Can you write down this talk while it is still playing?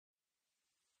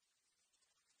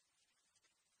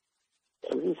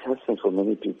Aziz Hassim, for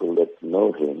many people that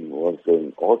know him, was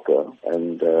an author,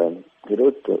 and he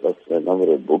wrote a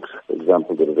number of books. For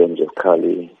example, The Revenge of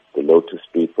Kali, The Lotus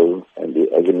People, and The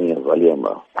Agony of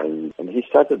Valyama. And he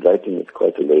started writing at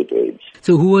quite a late age.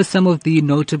 So who were some of the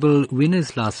notable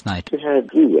winners last night? We had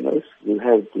three winners. We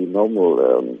had the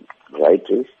normal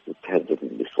writers that had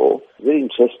written before. Very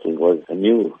interesting was a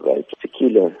new writer,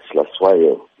 Tequila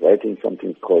Slaswayo, writing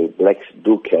something called Blacks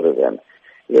Do Caravan.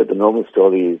 The normal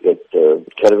story is that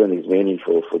caravan is mainly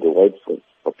for the white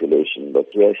population, but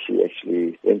here she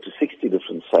actually went to 60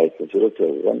 different sites and she wrote a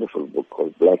wonderful book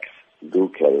called Blacks Do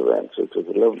Caravan. So it was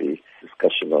a lovely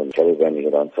discussion on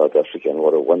caravanning around South Africa and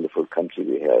what a wonderful country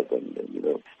we have. And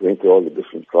we went to all the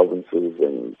different provinces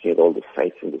and had all the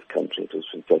sites in this country. It was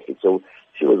fantastic. So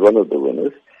she was one of the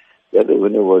winners. The other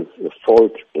winner was The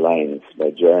Fault Lines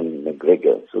by Joanne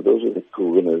McGregor. So those were the two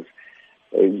winners.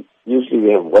 Usually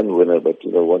we have one winner, but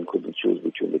one couldn't choose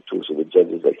between the two, so the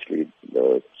judges actually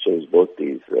chose both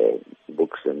these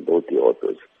books and both the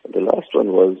authors. And the last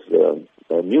one was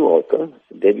a new author,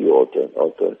 debut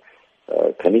author,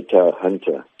 Kanita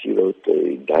Hunter. She wrote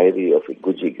a diary of a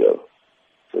Guji girl.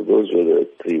 So those were the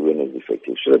three winners,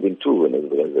 effectively. Should have been two winners,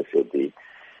 but as I said, the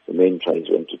main prize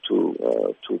went to two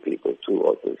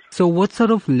authors. So what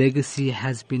sort of legacy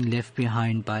has been left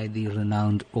behind by the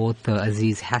renowned author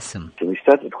Aziz Hassim? So he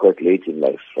started quite late in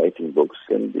life writing books,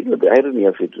 and the irony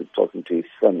of it was talking to his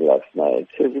son last night.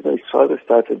 Says his father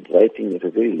started writing at a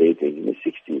very late age, in his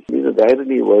 60s. The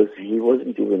irony was he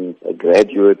wasn't even a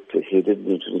graduate, he didn't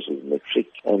even finish his matric,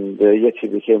 and yet he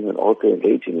became an author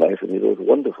late in life, and he wrote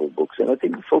wonderful books. And I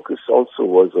think the focus also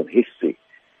was on history.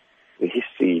 The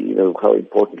history, how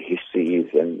important history is,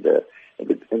 and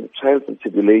the trials and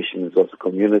tribulations of the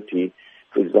community.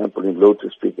 For example, in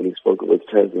Lotus People, he spoke about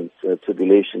trials and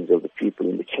tribulations of the people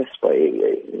in the Casbah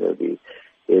area, the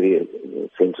area,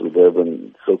 central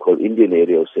Durban, so-called Indian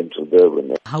area of central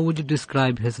Durban. How would you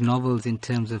describe his novels in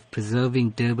terms of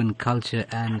preserving Durban culture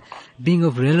and being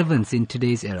of relevance in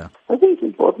today's era? I think it's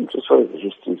important as far as the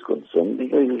history is concerned.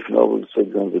 His novels, for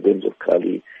example, The Revenge of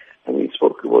Kali, he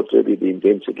spoke about really the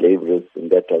indentured laborers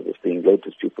and that type of thing.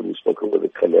 Lotus People, he spoke about the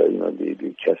color,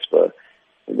 the Casbah,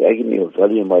 and The Agony of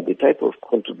Valyama, the type of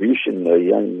contribution a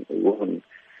young woman,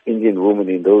 Indian woman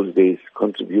in those days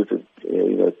contributed,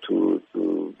 to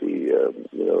the,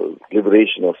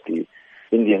 liberation of the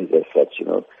Indians as such,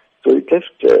 So it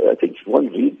left, I think if one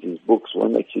reads these books,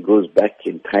 one actually goes back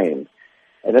in time.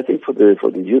 And I think for the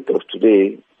youth of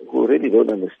today, who really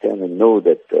don't understand and know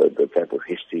that the type of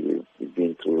history we've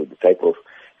been through, the type of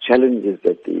challenges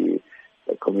that the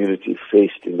community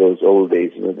faced in those old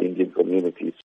days, the Indian communities,